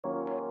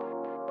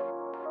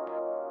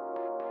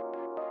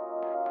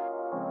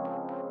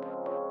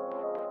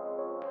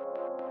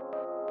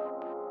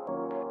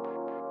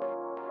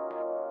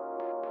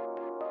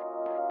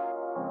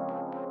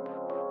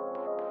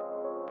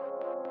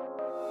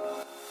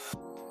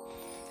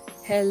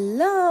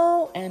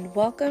Hello and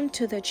welcome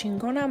to the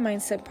Chingona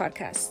Mindset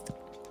podcast.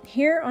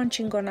 Here on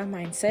Chingona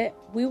Mindset,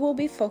 we will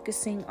be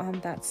focusing on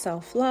that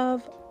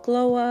self-love,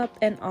 glow up,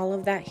 and all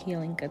of that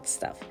healing good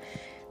stuff.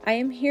 I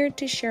am here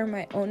to share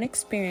my own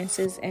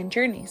experiences and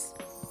journeys.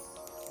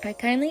 I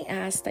kindly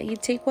ask that you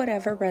take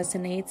whatever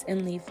resonates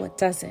and leave what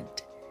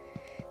doesn't.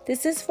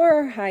 This is for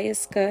our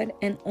highest good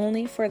and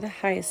only for the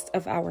highest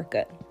of our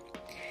good.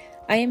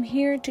 I am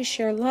here to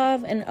share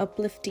love and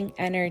uplifting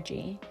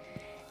energy,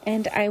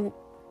 and I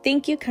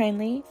thank you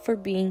kindly for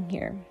being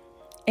here.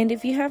 And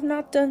if you have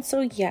not done so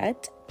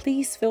yet,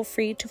 please feel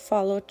free to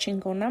follow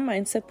Chingona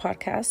Mindset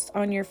Podcast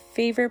on your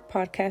favorite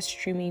podcast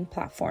streaming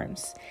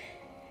platforms.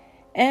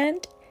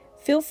 And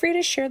feel free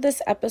to share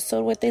this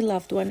episode with a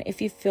loved one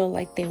if you feel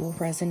like they will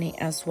resonate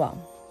as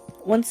well.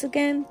 Once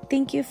again,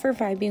 thank you for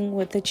vibing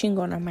with the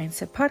Chingona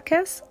Mindset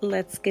Podcast.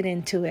 Let's get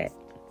into it.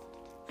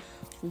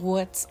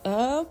 What's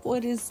up?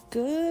 What is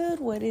good?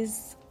 What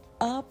is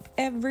up,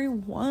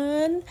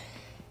 everyone?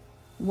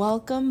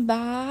 Welcome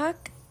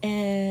back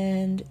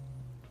and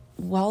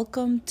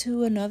welcome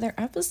to another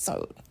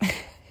episode.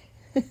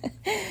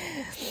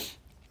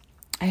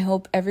 I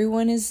hope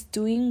everyone is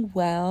doing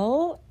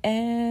well,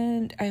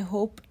 and I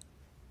hope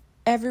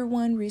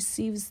everyone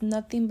receives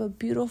nothing but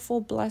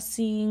beautiful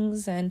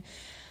blessings and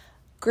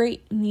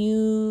great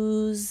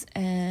news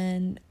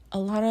and a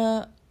lot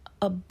of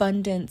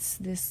abundance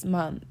this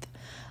month.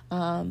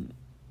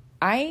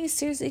 I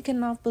seriously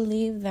cannot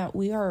believe that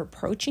we are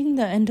approaching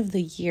the end of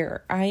the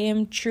year. I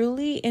am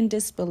truly in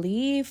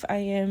disbelief. I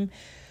am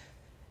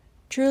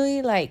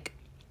truly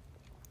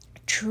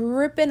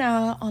tripping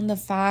out on the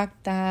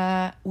fact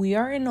that we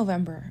are in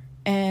November,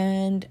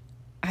 and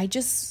I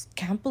just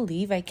can't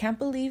believe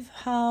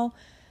how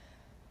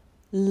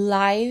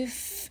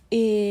life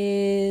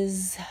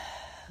is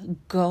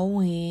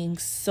going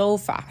so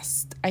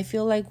fast. I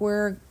feel like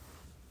we're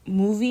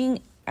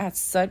moving at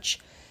such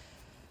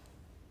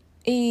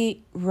a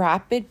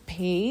rapid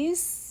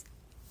pace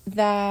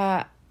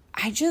that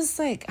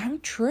I'm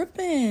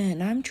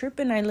tripping.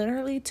 I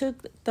literally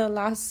took the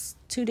last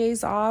 2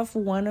 days off,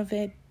 one of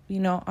it,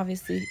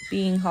 obviously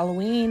being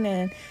Halloween,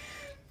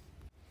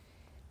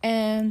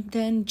 and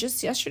then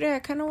just yesterday I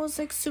kind of was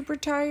super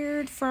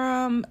tired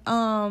from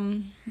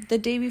the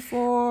day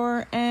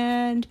before,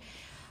 and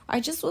I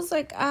just was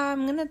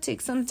I'm gonna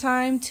take some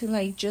time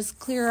to just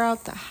clear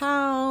out the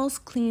house,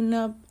 clean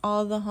up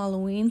all the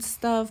Halloween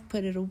stuff,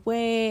 put it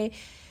away,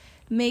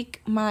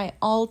 make my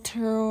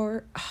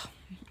altar,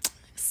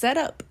 set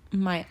up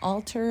my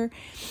altar,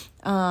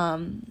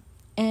 and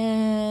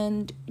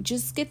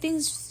just get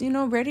things,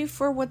 ready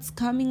for what's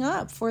coming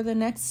up, for the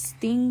next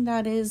thing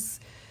that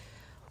is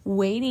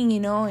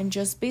waiting, and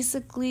just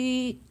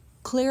basically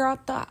clear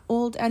out the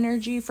old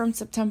energy from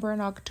September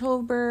and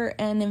October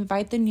and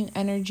invite the new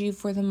energy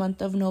for the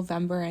month of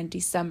November and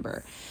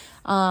December.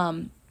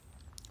 But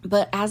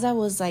as I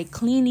was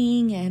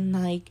cleaning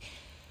and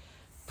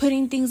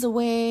putting things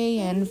away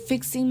and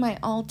fixing my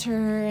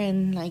altar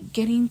and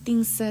getting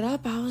things set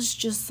up, I was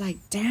just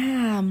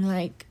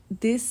damn,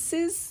 this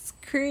is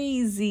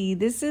crazy.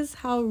 This is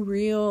how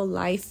real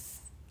life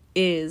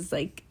is.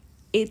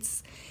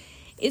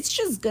 It's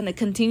just going to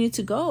continue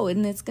to go,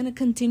 and it's going to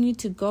continue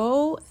to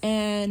go.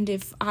 And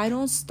if I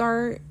don't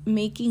start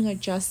making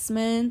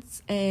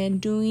adjustments and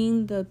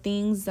doing the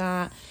things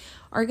that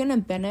are going to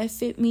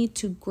benefit me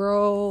to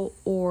grow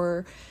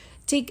or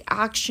take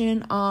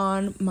action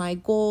on my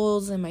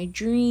goals and my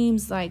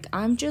dreams,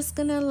 I'm just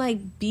going to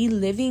be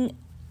living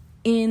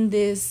in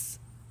this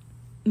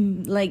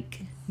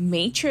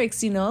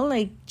matrix,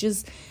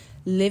 just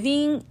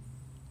living,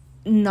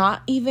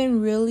 not even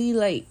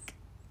really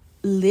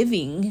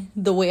living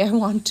the way I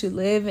want to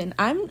live. And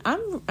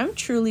I'm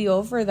truly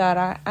over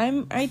that.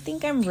 I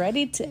think I'm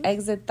ready to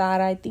exit that.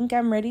 I think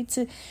I'm ready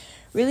to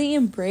really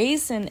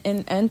embrace and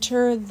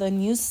enter the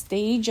new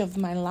stage of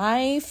my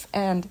life.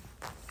 And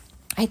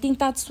I think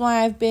that's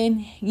why I've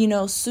been,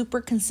 super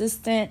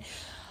consistent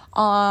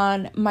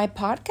on my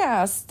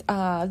podcast.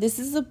 This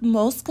is the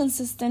most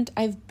consistent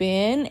I've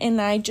been, and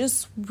I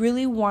just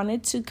really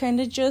wanted to kind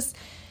of just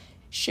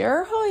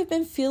share how I've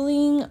been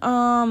feeling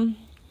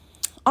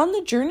on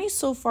the journey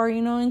so far,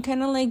 and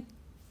kind of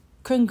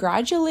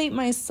congratulate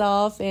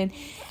myself and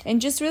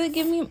just really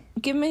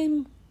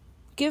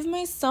give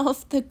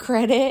myself the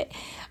credit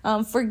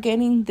for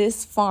getting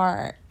this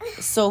far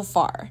so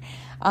far.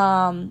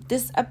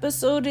 This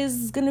episode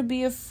is gonna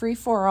be a free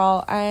for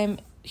all. I'm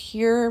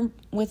here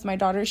with my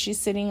daughter. She's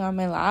sitting on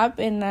my lap,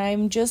 and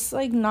I'm just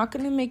not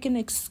gonna make an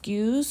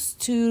excuse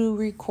to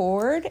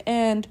record.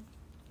 And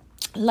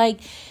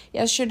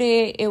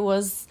yesterday, it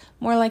was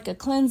more like a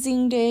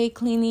cleansing day,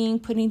 cleaning,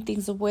 putting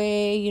things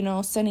away,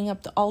 setting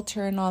up the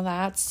altar and all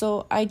that.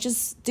 So I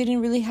just didn't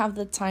really have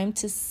the time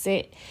to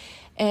sit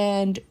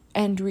and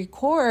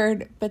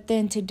record. But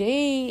then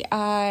today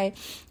I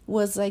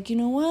was you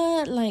know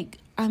what?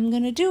 I'm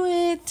going to do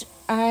it.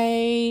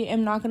 I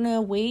am not going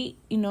to wait,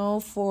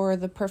 for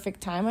the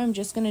perfect time. I'm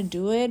just going to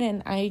do it.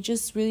 And I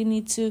just really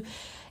need to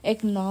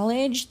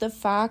acknowledge the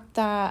fact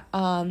that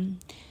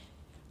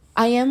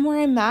I am where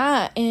I'm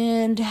at,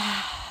 and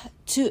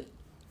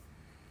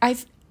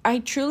I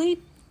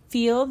truly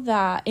feel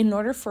that in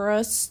order for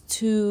us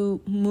to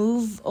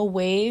move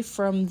away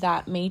from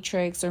that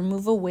matrix or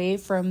move away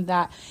from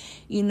that,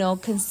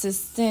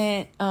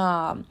 consistent,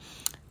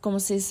 como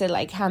se dice,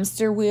 like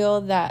hamster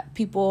wheel that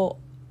people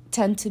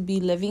tend to be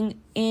living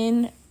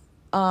in,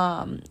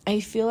 I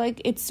feel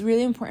like it's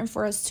really important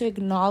for us to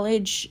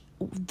acknowledge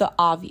the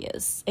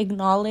obvious,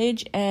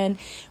 acknowledge and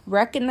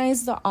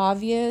recognize the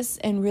obvious,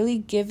 and really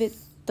give it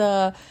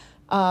the,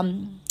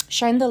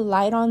 shine the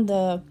light on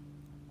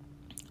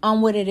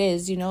what it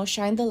is,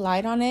 shine the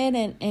light on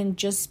it, and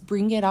just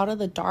bring it out of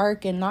the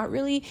dark, and not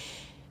really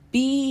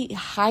be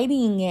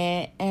hiding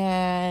it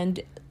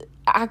and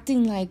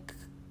acting like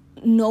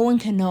no one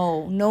can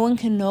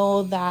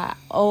know that,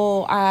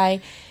 oh,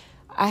 I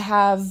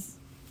have,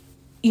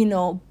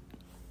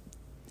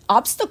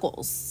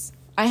 obstacles.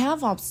 I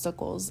have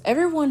obstacles.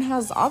 Everyone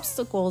has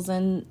obstacles,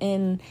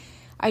 and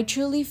I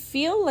truly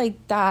feel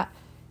like that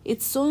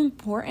it's so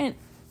important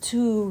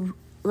to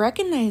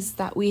recognize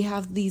that we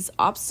have these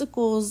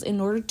obstacles in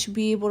order to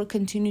be able to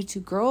continue to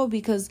grow,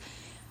 because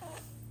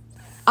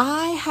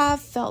I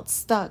have felt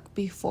stuck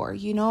before.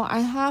 I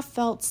have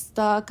felt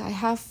stuck. I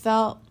have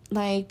felt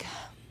like,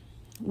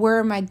 where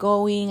am I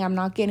going? I'm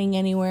not getting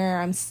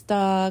anywhere. I'm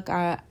stuck.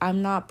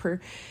 I'm not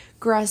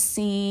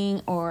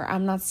progressing, or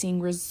I'm not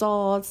seeing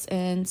results,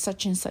 and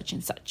such and such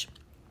and such.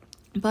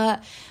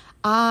 But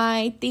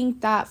I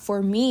think that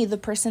for me, the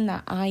person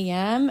that I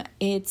am,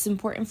 it's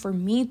important for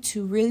me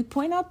to really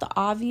point out the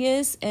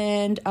obvious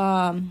and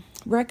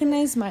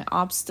recognize my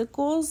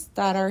obstacles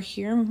that are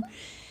here,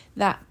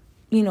 that,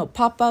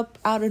 pop up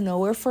out of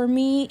nowhere for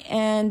me,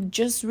 and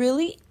just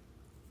really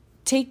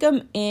take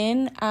them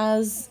in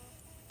as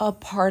a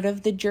part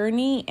of the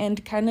journey,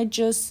 and kind of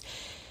just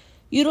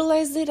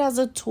utilize it as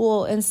a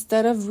tool,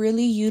 instead of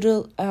really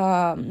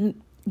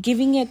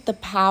giving it the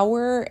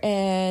power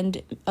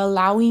and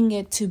allowing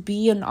it to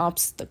be an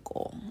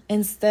obstacle.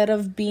 Instead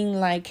of being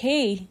like,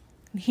 hey,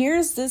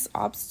 here's this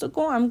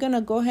obstacle, I'm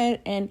gonna go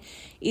ahead and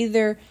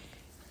either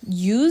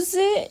use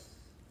it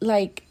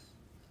like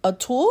a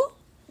tool,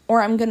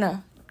 or I'm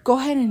gonna go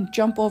ahead and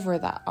jump over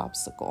that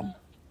obstacle.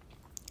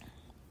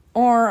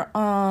 Or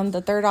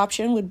the third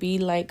option would be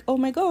like, oh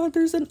my God,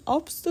 there's an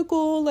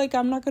obstacle, like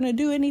I'm not gonna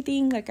do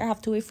anything, like I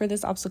have to wait for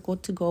this obstacle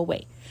to go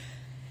away.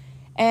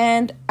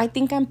 And I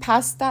think I'm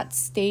past that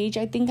stage.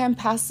 I think I'm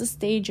past the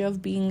stage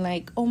of being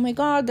like, oh my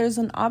God, there's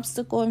an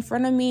obstacle in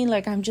front of me,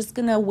 like I'm just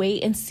gonna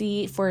wait and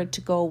see for it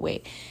to go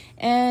away.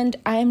 And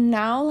I'm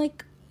now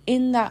like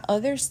in that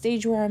other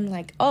stage where I'm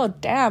like, oh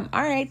damn,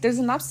 all right, there's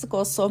an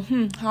obstacle, so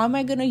how am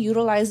I gonna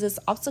utilize this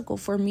obstacle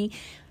for me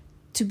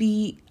to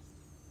be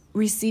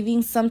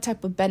receiving some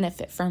type of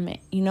benefit from it?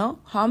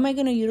 How am I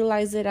going to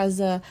utilize it as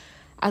a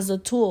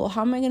tool?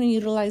 How am I going to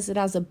utilize it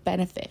as a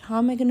benefit? How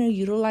am I going to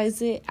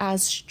utilize it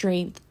as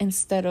strength,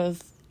 instead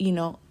of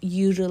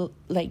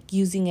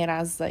using it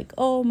as like,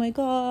 oh my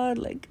God,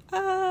 like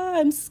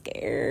I'm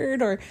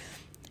scared, or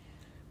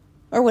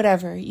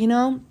whatever,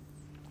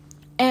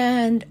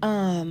 and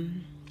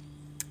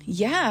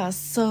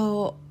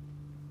so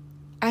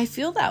I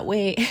feel that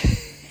way.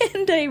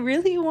 And I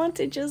really want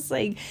to just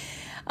like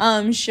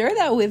share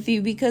that with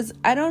you, because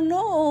I don't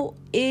know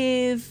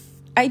if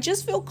I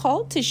just feel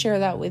called to share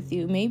that with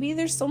you. Maybe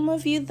there's some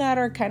of you that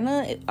are kind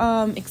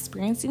of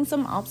experiencing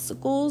some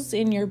obstacles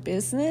in your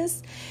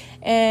business,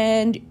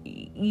 and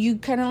you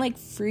kind of like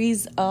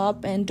freeze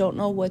up and don't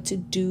know what to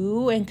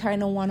do, and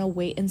kind of want to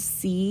wait and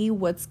see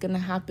what's going to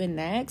happen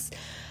next.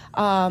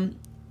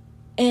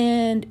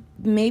 And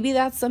maybe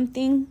that's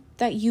something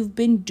that you've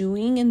been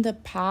doing in the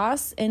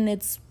past, and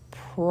it's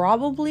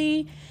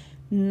probably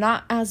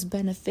not as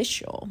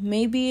beneficial.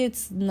 Maybe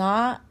it's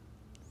not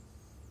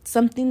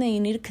something that you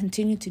need to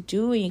continue to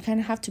do, and you kind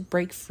of have to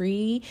break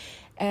free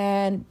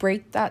and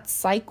break that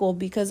cycle,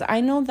 because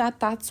I know that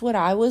that's what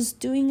I was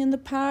doing in the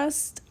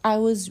past. I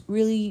was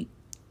really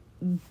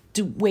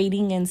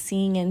waiting and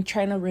seeing and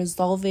trying to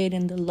resolve it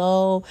in the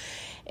low,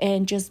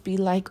 and just be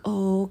like,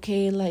 oh,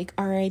 okay, like,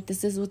 all right,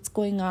 this is what's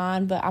going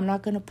on, but I'm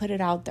not going to put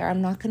it out there.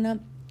 I'm going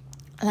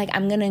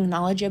to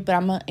acknowledge it, but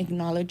I'm going to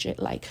acknowledge it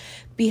like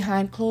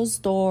behind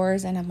closed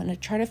doors, and I'm going to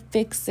try to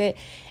fix it,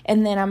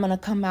 and then I'm going to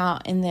come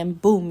out, and then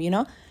boom,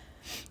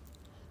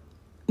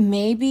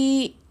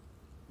 maybe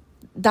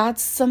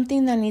that's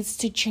something that needs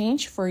to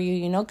change for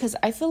you, because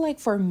I feel like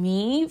for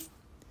me,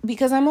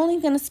 because I'm only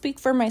going to speak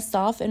for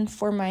myself and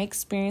for my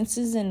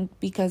experiences, and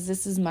because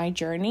this is my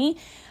journey,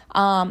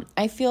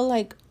 I feel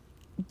like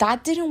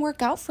that didn't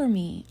work out for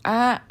me.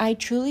 I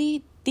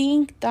truly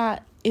think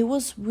that it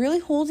was really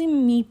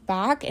holding me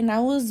back, and I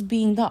was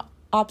being the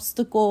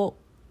obstacle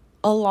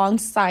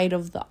alongside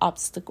of the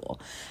obstacle.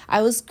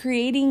 I was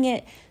creating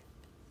it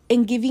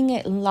and giving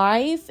it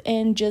life,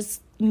 and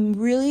just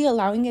really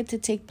allowing it to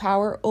take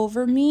power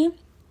over me,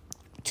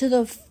 to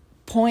the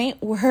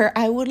point where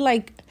I would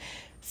like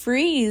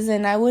freeze,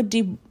 and I would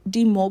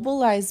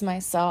demobilize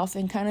myself,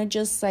 and kind of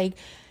just like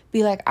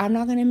be like, I'm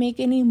not going to make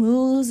any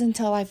moves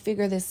until I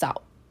figure this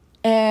out.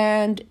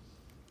 And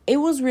it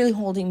was really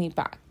holding me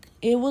back.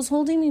 It was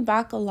holding me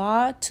back a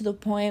lot, to the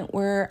point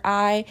where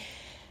I,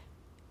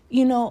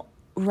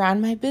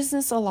 ran my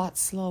business a lot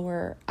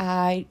slower.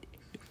 I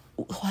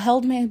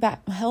held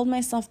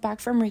myself back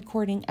from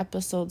recording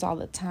episodes all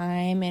the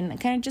time, and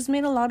kind of just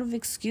made a lot of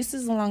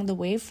excuses along the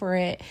way for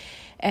it.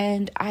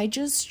 And I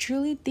just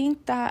truly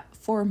think that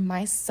for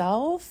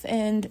myself,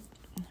 and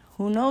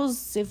who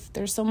knows if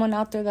there's someone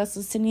out there that's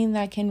listening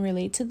that can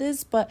relate to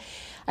this, but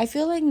I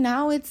feel like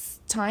now it's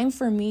time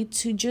for me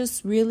to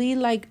just really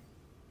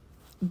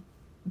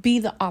be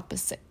the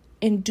opposite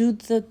and do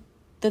the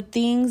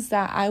things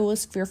that I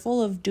was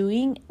fearful of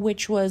doing,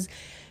 which was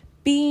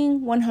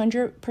being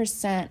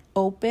 100%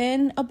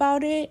 open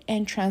about it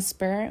and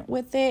transparent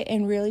with it,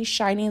 and really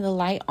shining the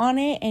light on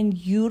it and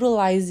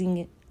utilizing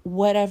it,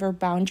 whatever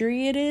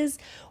boundary it is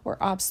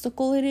or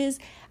obstacle it is,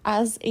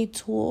 as a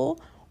tool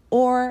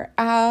or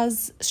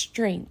as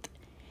strength.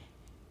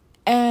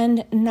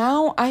 And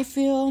now I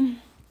feel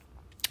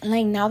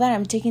like, now that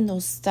I'm taking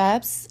those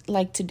steps,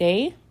 like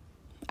today,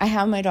 I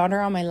have my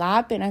daughter on my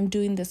lap and I'm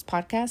doing this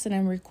podcast and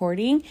I'm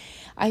recording.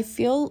 I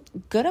feel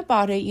good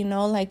about it,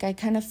 I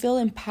kind of feel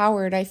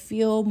empowered. I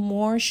feel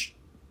more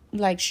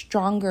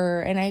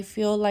stronger, and I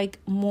feel like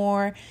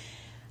more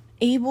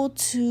able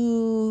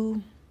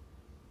to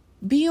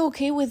be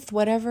okay with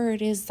whatever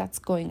it is that's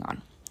going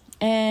on.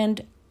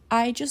 And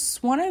I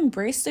just want to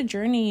embrace the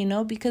journey,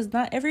 because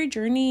not every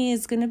journey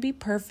is going to be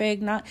perfect.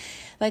 Not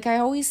like I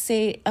always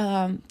say,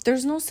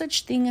 there's no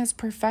such thing as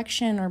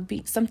perfection or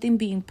something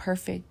being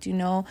perfect,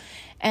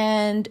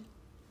 and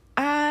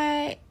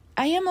I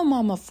am a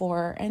mom of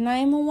 4, and I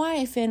am a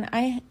wife, and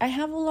I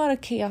have a lot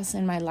of chaos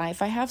in my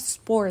life. I have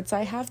sports,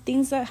 I have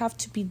things that have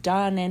to be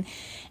done,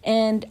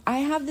 and I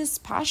have this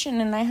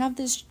passion and I have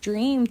this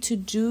dream to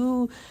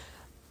do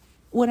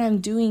what I'm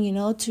doing,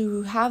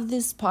 to have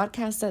this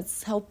podcast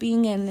that's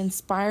helping and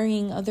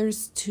inspiring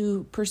others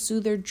to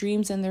pursue their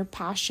dreams and their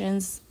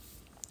passions.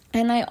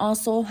 And I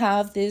also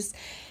have this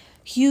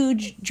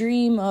huge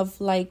dream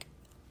of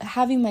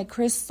having my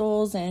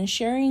crystals and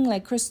sharing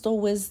crystal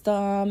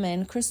wisdom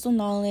and crystal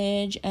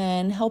knowledge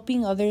and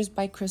helping others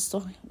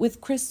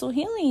with crystal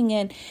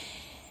healing.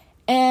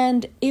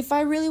 And if I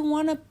really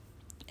want to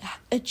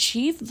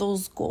achieve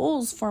those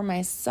goals for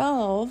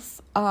myself,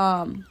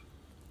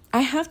 I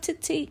have to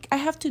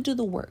do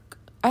the work.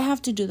 I have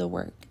to do the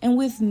work. And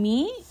with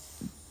me,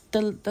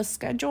 the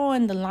schedule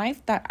and the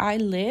life that I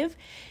live,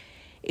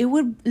 it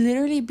would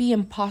literally be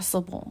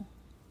impossible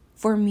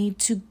for me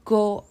to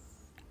go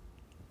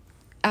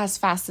as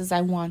fast as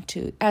I want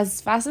to,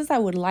 as fast as I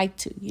would like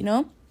to,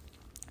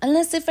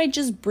 Unless if I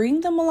just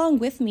bring them along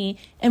with me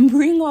and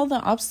bring all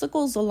the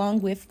obstacles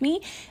along with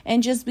me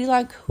and just be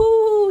like,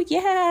 "Whoo,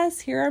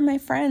 yes, here are my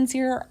friends,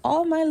 here are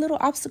all my little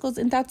obstacles,"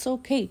 and that's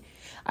okay.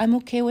 I'm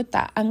okay with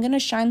that. I'm going to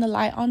shine the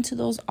light onto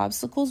those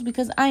obstacles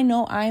because I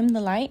know I am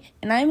the light,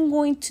 and I'm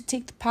going to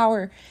take the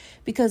power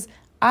because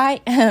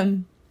I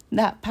am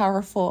that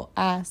powerful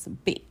ass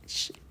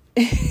bitch.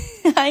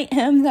 I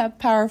am that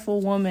powerful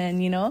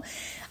woman,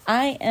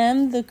 I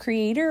am the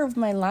creator of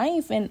my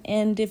life,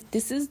 and if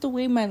this is the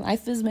way my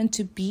life is meant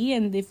to be,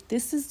 and if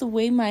this is the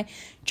way my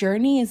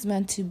journey is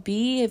meant to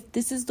be, if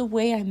this is the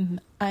way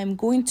I'm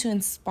going to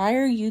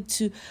inspire you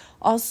to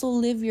also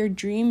live your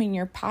dream and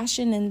your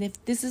passion, and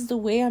if this is the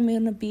way I'm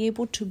going to be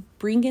able to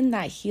bring in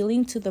that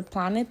healing to the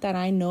planet that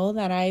I know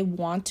that I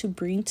want to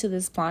bring to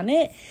this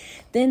planet,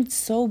 then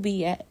so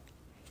be it.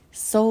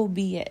 So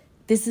be it.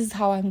 This is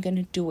how I'm going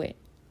to do it.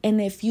 And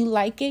if you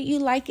like it, you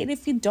like it.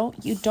 If you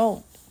don't, you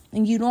don't.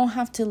 And you don't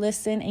have to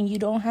listen, and you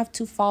don't have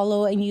to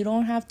follow, and you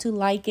don't have to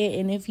like it.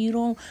 And if you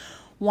don't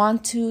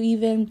want to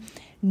even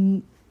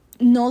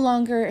no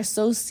longer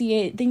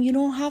associate, then you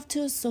don't have to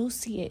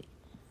associate.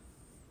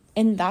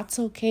 And that's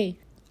okay.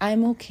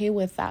 I'm okay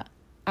with that.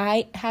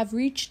 I have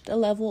reached a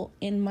level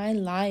in my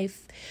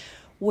life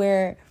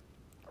where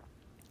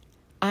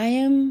I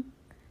am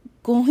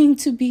going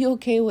to be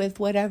okay with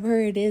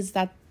whatever it is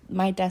that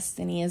my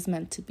destiny is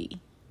meant to be.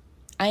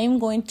 I am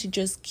going to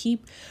just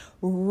keep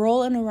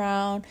rolling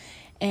around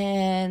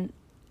and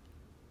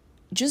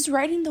just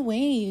riding the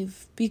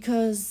wave,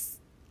 because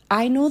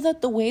I know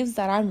that the waves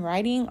that I'm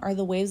riding are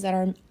the waves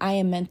that I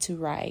am meant to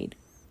ride.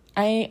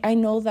 I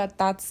know that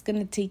that's going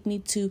to take me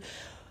to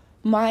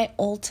my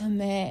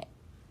ultimate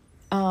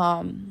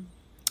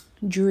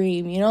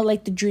dream,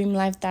 the dream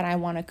life that I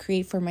want to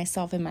create for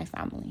myself and my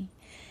family.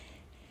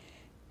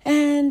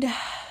 And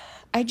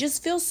I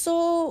just feel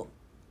so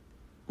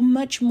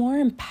much more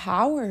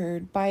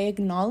empowered by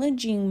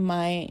acknowledging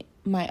my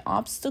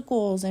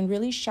obstacles and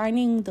really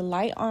shining the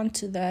light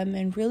onto them,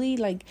 and really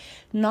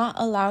not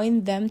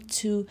allowing them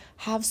to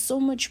have so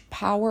much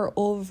power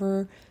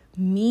over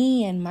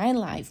me and my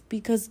life,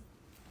 because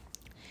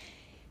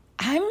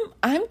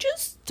I'm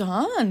just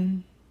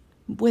done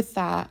with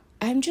that.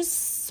 I'm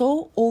just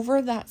so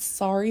over that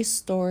sorry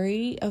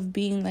story of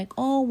being like,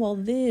 oh, well,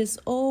 this,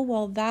 oh,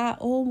 well, that,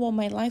 oh, well,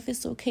 my life is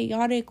so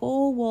chaotic,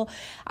 oh, well,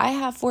 I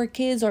have 4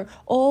 kids, or,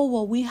 oh,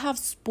 well, we have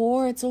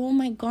sports, oh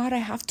my God, I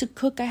have to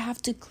cook, I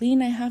have to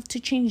clean, I have to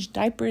change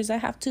diapers, I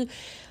have to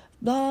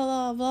blah,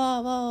 blah,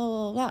 blah, blah,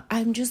 blah, blah.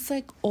 I'm just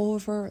like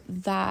over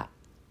that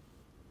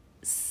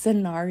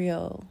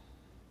scenario.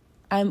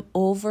 I'm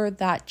over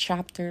that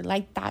chapter.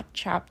 Like, that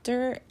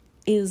chapter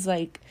is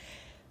like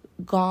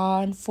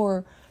gone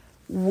for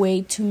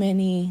way too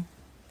many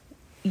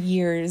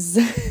years.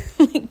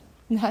 Like,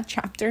 that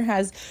chapter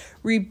has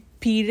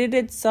repeated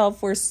itself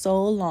for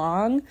so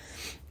long.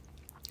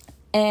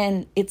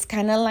 And it's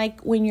kind of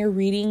like when you're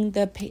reading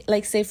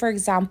like, say for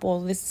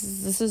example,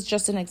 this is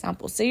just an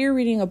example. Say you're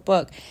reading a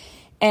book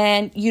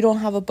and you don't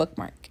have a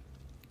bookmark.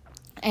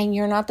 And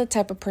you're not the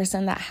type of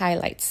person that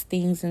highlights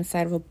things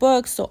inside of a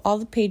book, so all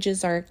the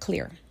pages are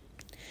clear.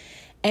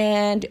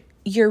 And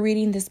you're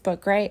reading this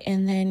book, right?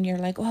 And then you're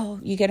like, oh,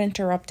 you get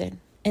interrupted.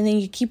 And then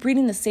you keep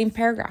reading the same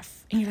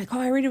paragraph. And you're like, oh,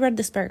 I already read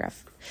this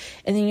paragraph.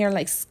 And then you're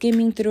like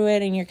skimming through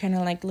it and you're kind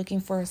of like looking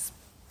for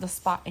the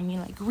spot. And you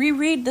like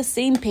reread the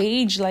same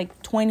page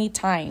like 20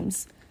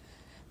 times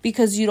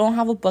because you don't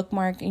have a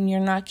bookmark and you're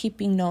not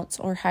keeping notes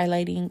or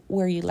highlighting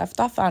where you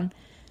left off on.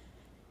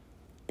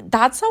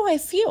 That's how I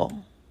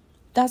feel.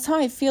 That's how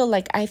I feel.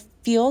 Like, I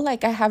feel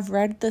like I have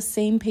read the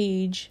same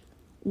page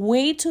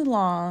way too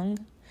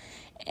long.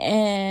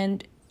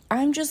 And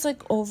I'm just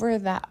like over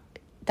that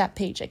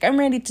page. Like, I'm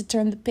ready to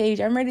turn the page.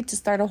 I'm ready to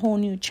start a whole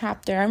new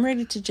chapter. I'm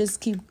ready to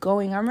just keep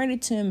going. I'm ready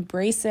to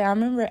embrace it.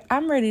 I'm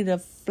ready to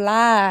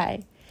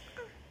fly.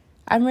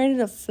 I'm ready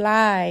to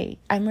fly.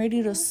 I'm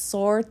ready to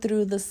soar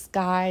through the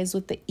skies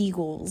with the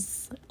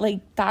eagles.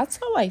 Like, that's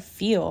how I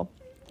feel.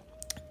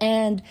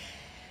 And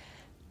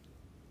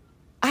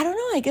I don't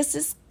know, I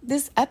guess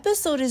this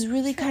episode is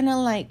really kind of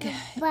like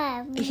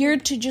here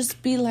to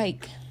just be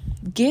like,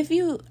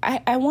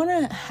 I want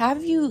to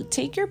have you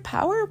take your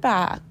power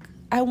back.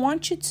 I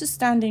want you to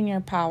stand in your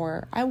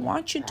power. I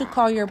want you to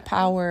call your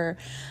power.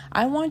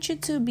 I want you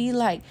to be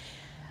like,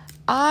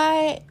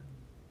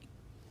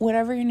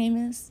 whatever your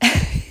name is,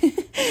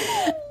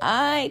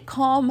 I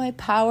call my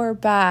power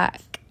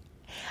back.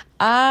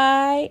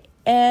 I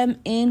am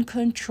in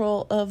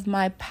control of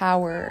my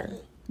power.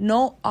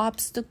 No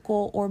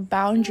obstacle or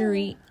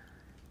boundary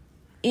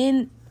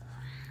in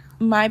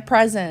my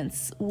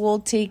presence will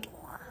take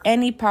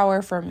any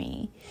power from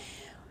me.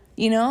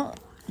 You know,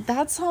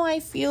 that's how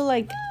I feel.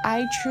 Like,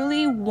 I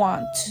truly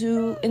want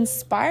to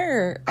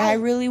inspire. I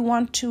really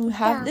want to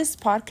have this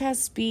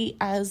podcast be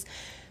as,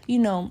 you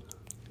know,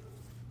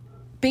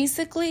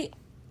 basically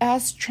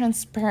as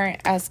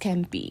transparent as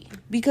can be.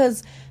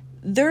 Because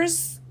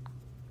if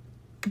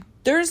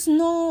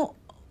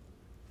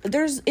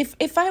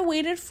I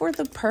waited for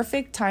the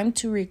perfect time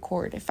to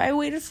record, if I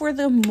waited for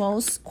the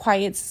most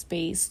quiet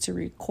space to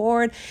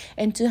record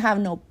and to have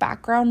no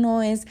background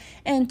noise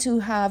and to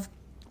have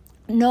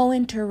no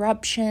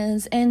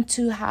interruptions and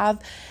to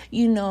have,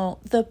 you know,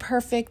 the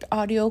perfect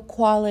audio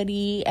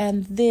quality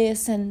and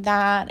this and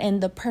that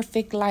and the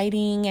perfect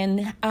lighting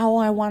and how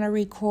I want to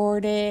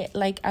record it,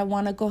 like I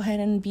want to go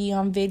ahead and be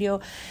on video,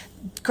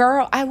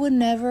 girl, I would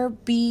never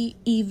be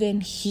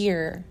even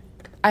here.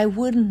 I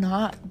would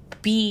not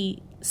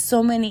be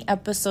so many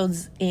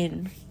episodes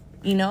in,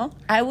 you know?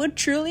 I would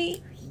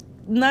truly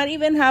not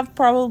even have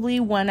probably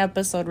one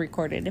episode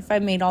recorded if I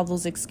made all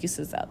those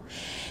excuses up.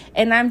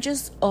 And I'm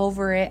just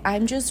over it.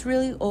 I'm just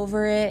really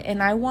over it.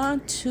 And I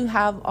want to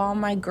have all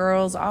my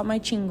girls, all my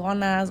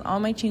chingonas, all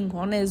my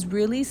chingones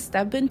really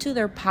step into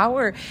their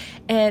power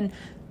and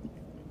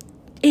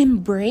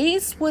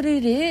embrace what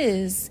it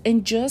is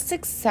and just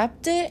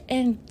accept it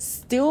and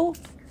still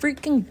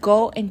freaking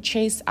go and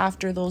chase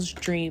after those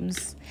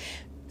dreams.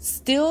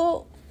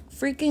 Still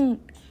freaking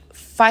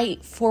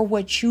fight for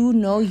what you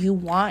know you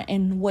want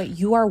and what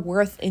you are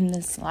worth in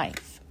this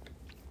life.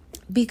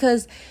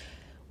 Because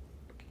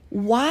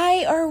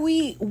why are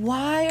we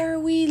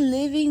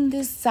living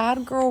this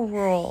sad girl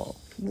role?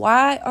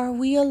 Why are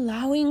we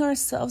allowing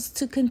ourselves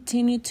to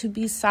continue to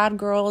be sad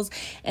girls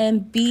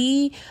and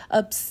be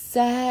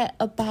upset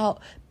about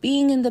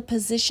being in the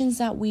positions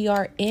that we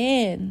are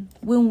in?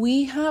 When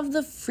we have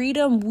the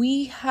freedom,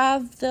 we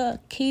have the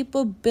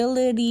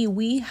capability,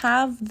 we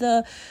have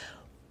the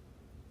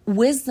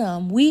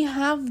wisdom, we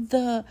have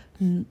the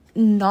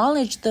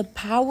knowledge, the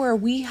power,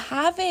 we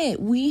have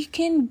it. We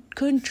can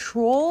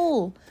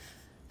control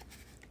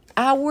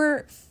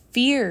our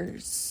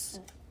fears.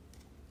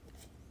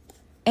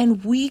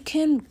 And we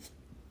can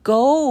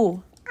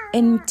go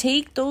and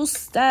take those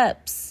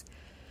steps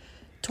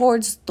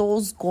towards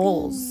those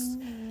goals.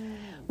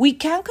 We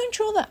can't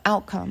control the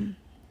outcome.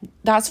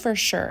 That's for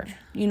sure.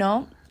 You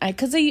know,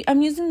 because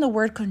I'm using the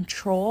word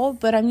control,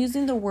 but I'm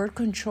using the word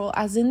control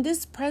as in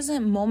this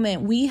present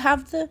moment. We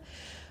have the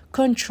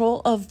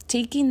control of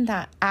taking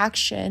that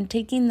action,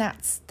 taking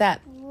that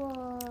step,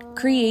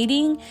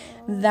 creating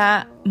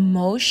that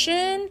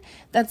motion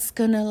that's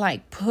gonna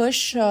like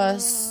push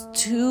us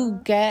to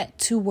get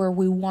to where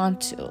we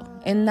want to.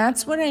 And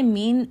that's what I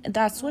mean.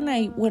 That's when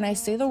I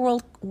say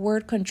the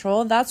word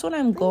control, that's what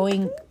I'm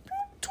going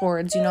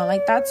towards, you know,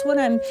 like that's what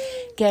I'm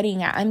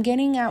getting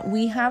at.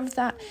 We have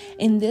that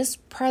in this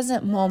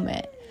present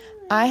moment.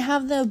 I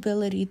have the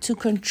ability to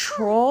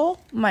control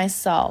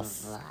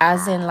myself,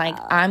 as in, like,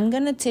 I'm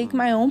going to take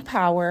my own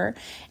power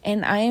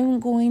and I am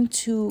going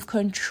to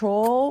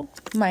control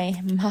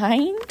my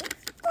mind,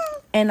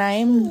 and I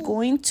am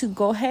going to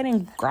go ahead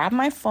and grab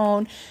my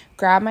phone,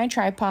 grab my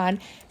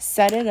tripod,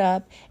 set it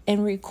up,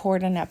 and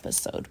record an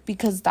episode,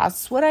 because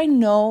that's what I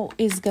know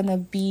is going to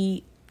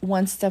be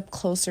one step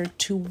closer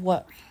to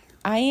what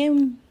I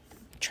am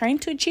trying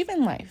to achieve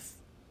in life.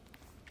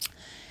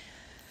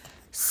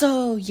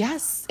 So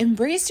yes,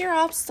 embrace your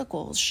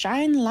obstacles,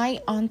 shine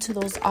light onto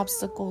those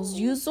obstacles,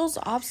 use those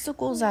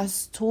obstacles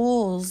as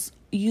tools,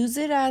 use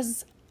it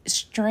as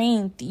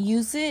strength,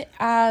 use it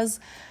as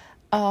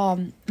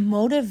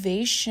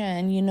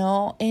motivation,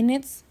 and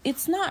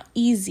it's not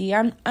easy.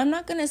 I'm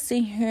not gonna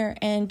sit here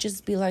and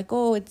just be like,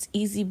 oh, it's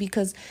easy,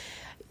 because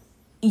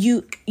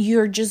you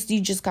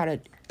just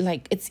gotta,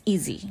 like, it's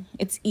easy.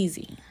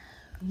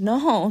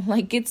 No,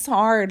 like, it's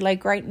hard.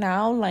 Like, right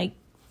now, like,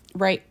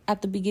 right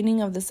at the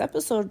beginning of this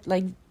episode,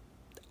 like,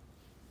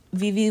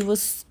 Vivi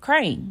was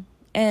crying,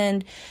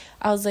 and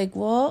I was like,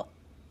 well,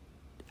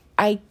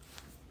 I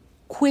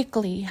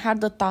quickly had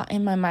the thought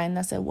in my mind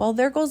that said, well,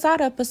 there goes that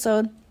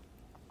episode.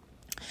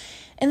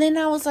 And then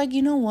I was like,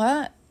 you know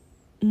what?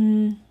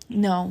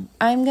 No,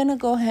 I'm going to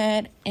go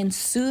ahead and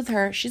soothe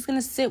her. She's going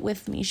to sit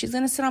with me. She's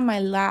going to sit on my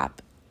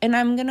lap, and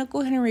I'm going to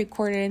go ahead and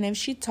record it. And if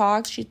she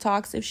talks, she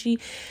talks. If she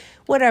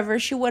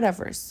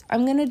whatevers.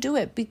 I'm going to do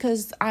it,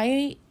 because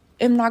I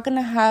am not going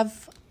to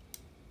have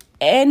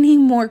any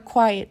more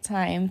quiet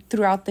time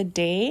throughout the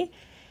day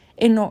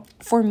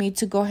for me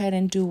to go ahead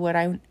and do what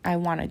I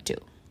want to do.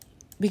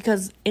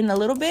 Because in a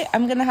little bit,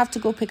 I'm going to have to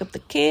go pick up the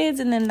kids,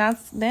 and then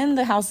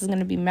the house is going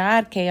to be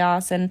mad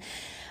chaos, and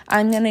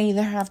I'm going to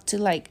either have to,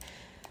 like,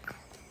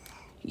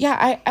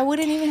 I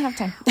wouldn't even have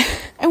time.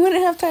 I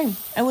wouldn't have time.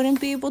 I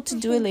wouldn't be able to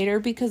do it later,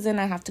 because then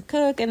I have to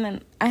cook, and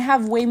then I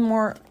have way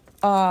more,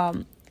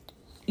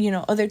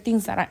 other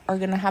things that are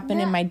going to happen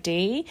in my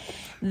day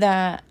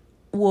that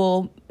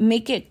will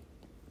make it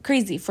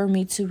crazy for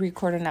me to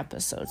record an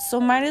episode. So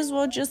might as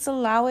well just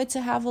allow it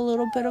to have a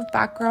little bit of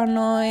background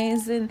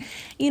noise, and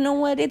you know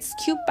what, it's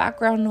cute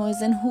background noise,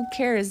 and who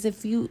cares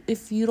if you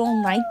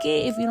don't like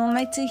it, if you don't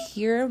like to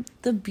hear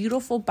the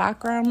beautiful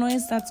background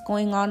noise that's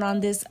going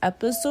on this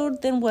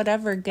episode, then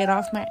whatever, get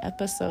off my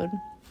episode.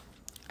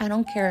 I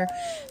don't care,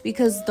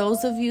 because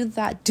those of you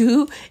that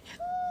do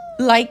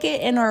like it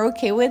and are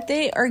okay with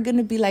it are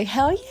gonna be like,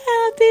 hell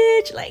yeah,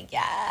 bitch, like,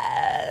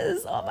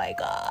 yes, oh my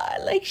god,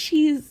 like,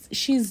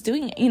 she's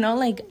doing it,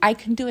 like, I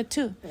can do it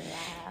too.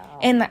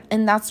 And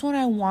that's what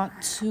I want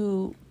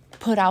to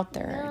put out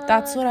there.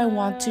 That's what I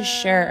want to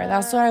share.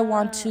 That's what I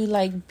want to,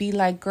 like, be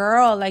like,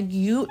 girl, like,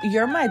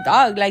 you're my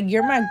dog, like,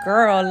 you're my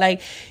girl,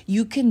 like,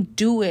 you can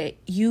do it,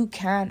 you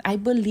can, I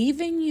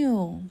believe in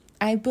you,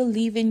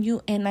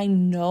 and I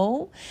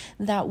know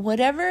that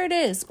whatever it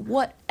is,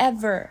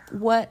 whatever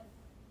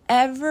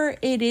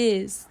it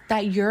is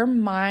that your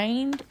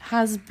mind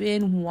has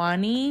been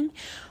wanting,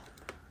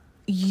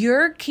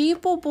 you're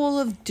capable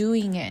of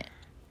doing it.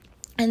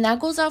 And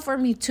that goes out for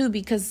me too,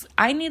 because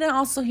I need to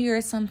also hear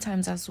it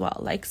sometimes as well.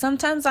 Like,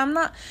 sometimes I'm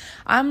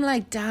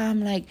like,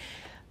 damn, like,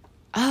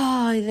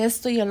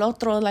 esto y el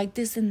otro, like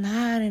this and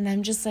that, and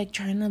I'm just like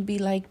trying to be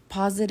like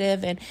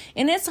positive, and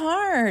it's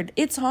hard.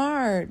 It's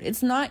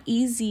not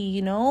easy,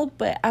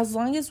 but as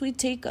long as we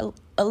take a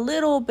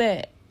little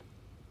bit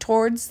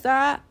towards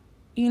that,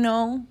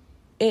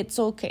 it's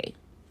okay.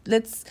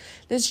 Let's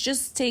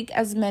just take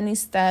as many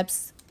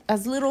steps,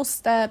 as little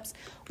steps,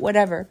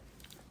 whatever,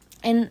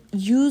 and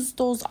use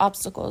those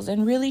obstacles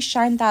and really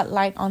shine that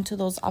light onto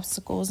those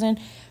obstacles and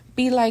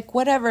be like,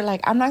 whatever,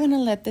 like, I'm not going to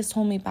let this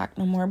hold me back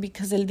no more,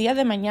 because el día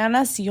de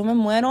mañana, si yo me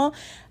muero,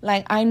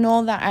 like, I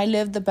know that I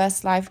lived the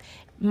best life,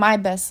 my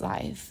best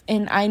life,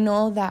 and I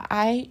know that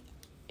I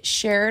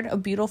shared a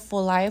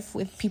beautiful life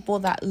with people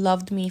that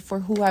loved me for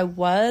who I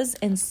was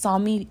and saw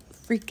me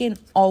freaking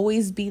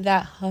always be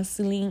that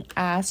hustling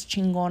ass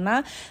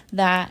chingona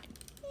that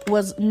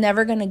was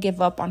never gonna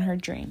give up on her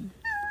dream.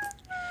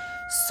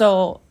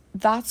 So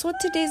that's what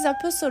today's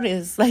episode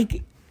is.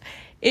 Like,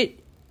 it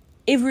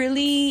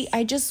really,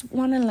 I just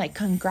want to, like,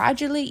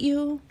 congratulate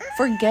you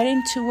for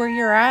getting to where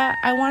you're at.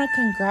 I want to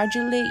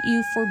congratulate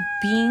you for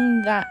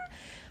being that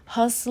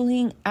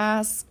hustling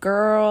ass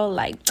girl,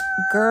 like,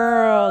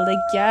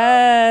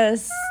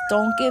 yes,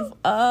 don't give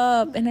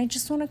up. And I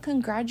just want to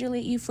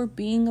congratulate you for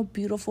being a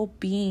beautiful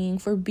being,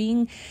 for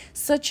being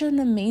such an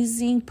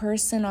amazing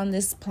person on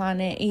this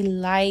planet, a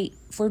light,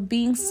 for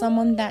being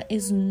someone that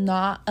is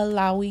not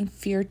allowing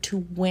fear to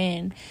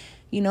win,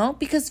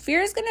 because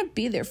fear is going to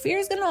be there. Fear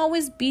is going to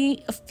always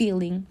be a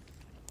feeling.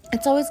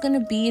 It's always going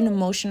to be an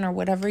emotion, or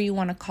whatever you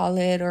want to call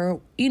it, or,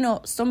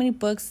 so many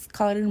books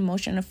call it an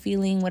emotion, a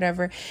feeling,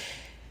 whatever.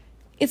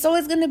 It's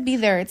always going to be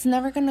there. It's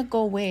never going to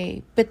go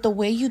away. But the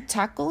way you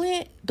tackle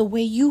it, the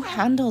way you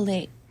handle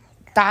it,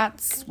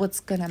 that's what's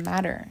going to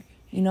matter.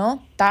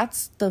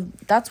 That's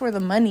where the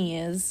money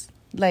is.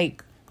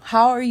 Like,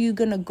 how are you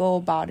going to go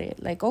about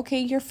it? Like, okay,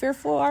 you're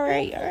fearful. All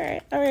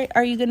right.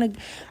 Are you going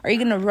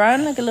to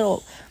run like a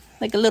little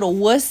like a little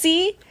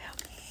wussy,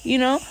 you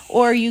know?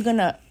 Or are you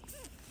gonna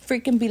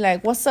freaking be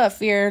like, what's up,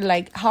 fear?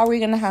 Like, how are we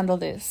gonna handle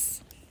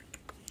this?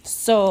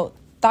 So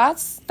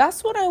that's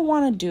what I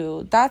want to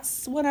do.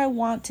 That's what I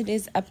want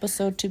today's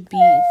episode to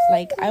be.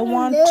 Like, I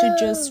want to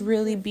just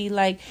really be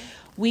like,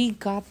 we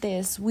got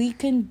this. We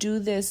can do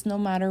this no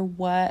matter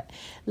what.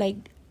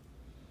 Like,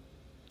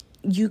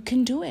 you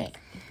can do it.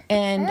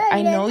 And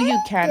I know you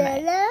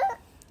can.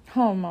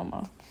 Oh,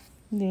 mama.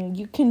 Yeah,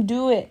 you can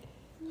do it.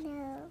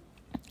 No.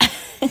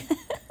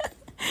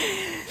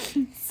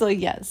 So,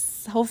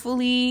 yes.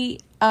 Hopefully,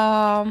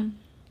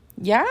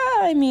 yeah,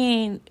 I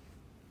mean,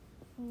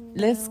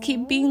 let's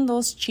keep being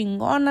those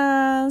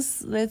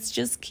chingonas. Let's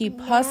just keep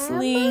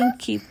hustling,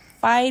 keep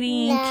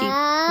fighting, keep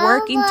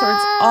working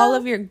towards all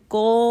of your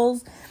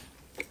goals.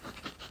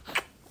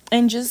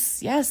 And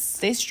just, yes,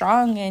 stay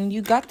strong. And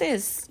you got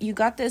this. You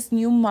got this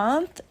new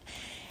month.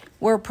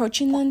 We're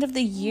approaching the end of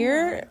the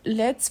year.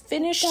 Let's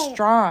finish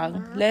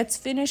strong. Let's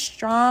finish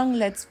strong.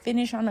 Let's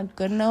finish on a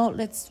good note.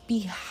 Let's be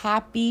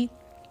happy.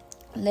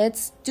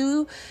 Let's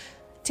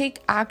take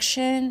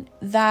action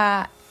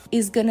that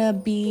is going to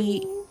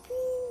be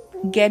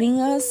getting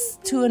us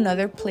to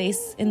another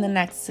place in the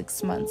next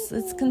 6 months.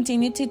 Let's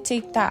continue to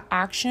take that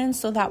action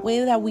so that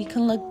way that we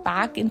can look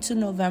back into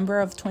November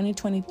of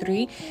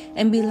 2023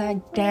 and be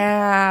like,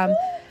 damn,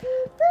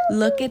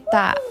 look at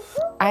that.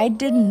 I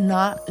did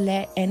not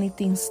let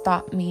anything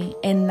stop me.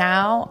 And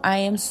now I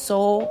am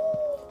so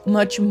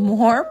much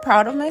more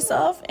proud of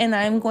myself, and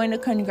I'm going to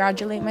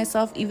congratulate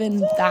myself even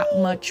that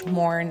much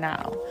more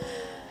now.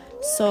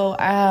 So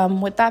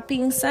with that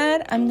being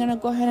said, I'm going to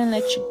go ahead and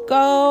let you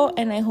go.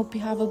 And I hope you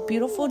have a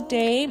beautiful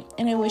day.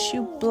 And I wish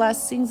you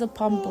blessings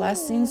upon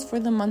blessings for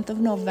the month of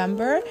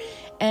November.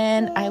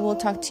 And I will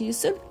talk to you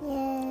soon.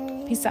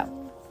 Peace out.